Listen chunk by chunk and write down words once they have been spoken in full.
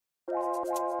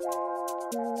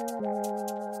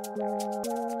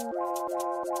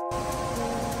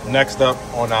Next up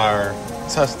on our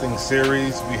testing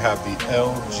series, we have the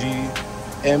LG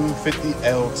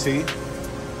M50LT.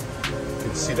 You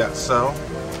can see that cell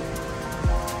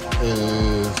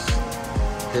is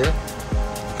here.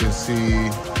 You can see,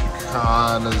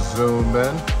 kind of zoom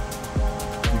in.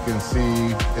 You can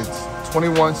see it's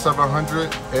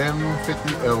 21700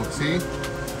 M50LT.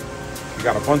 We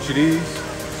got a bunch of these,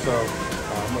 so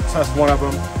I'm gonna test one of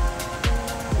them,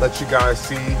 let you guys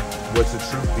see what's the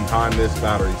truth behind this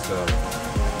battery cell.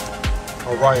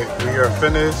 All right, we are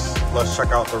finished. Let's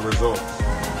check out the results.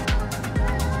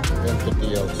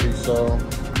 M50LT cell.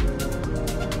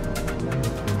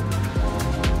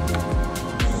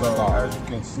 So as you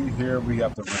can see here, we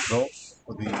have the results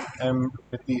for the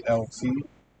M50LT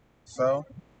cell.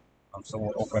 So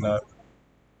we'll open up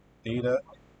data.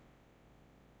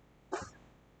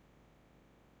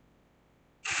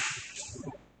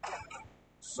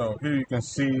 So here you can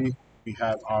see we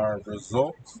have our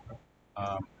results.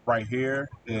 Right here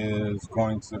is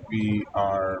going to be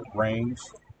our range.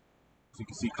 So you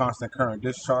can see constant current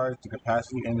discharge. The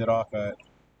capacity ended off at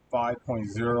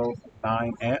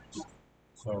 5.09 amps.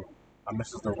 So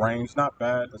this is the range, not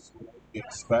bad, that's what we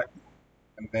expect.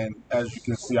 And then as you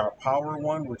can see our power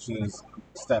one, which is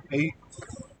step 8,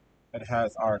 it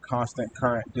has our constant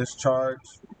current discharge.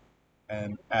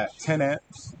 And at 10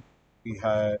 amps, we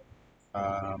had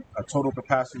a total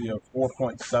capacity of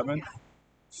 4.7.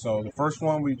 So the first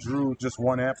one we drew just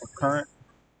 1 amp of current,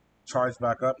 charged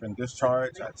back up and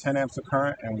discharged at 10 amps of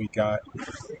current, and we got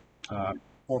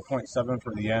 4.7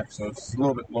 for the amp. So it's a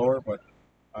little bit lower, but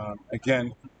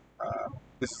again,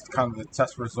 this is kind of the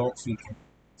test results. You can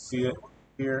see it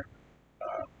here.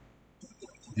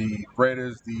 The red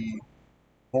is the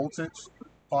voltage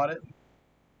plotted.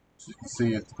 So you can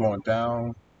see it's going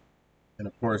down, and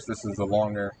of course this is a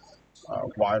longer,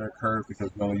 wider curve because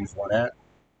we only use 1 amp,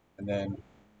 and then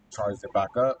charged it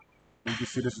back up. You can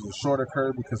see this is a shorter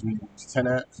curve because we use 10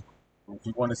 amps. If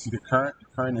you want to see the current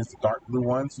is the dark blue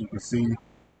one. So you can see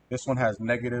this one has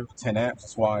negative 10 amps.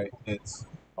 That's why it's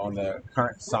on the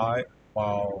current side,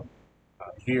 while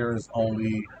here is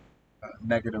only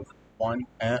negative 1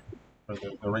 amp for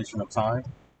the duration of time.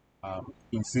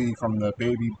 You can see from the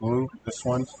baby blue, this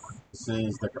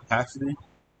is the capacity,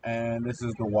 and this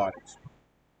is the wattage.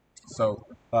 So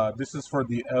this is for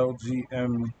the LG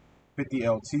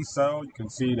M50LT cell. You can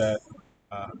see that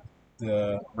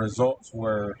the results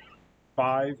were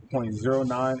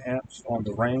 5.09 amps on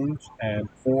the range and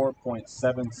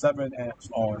 4.77 amps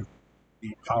on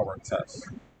the power test.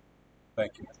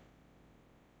 Thank you.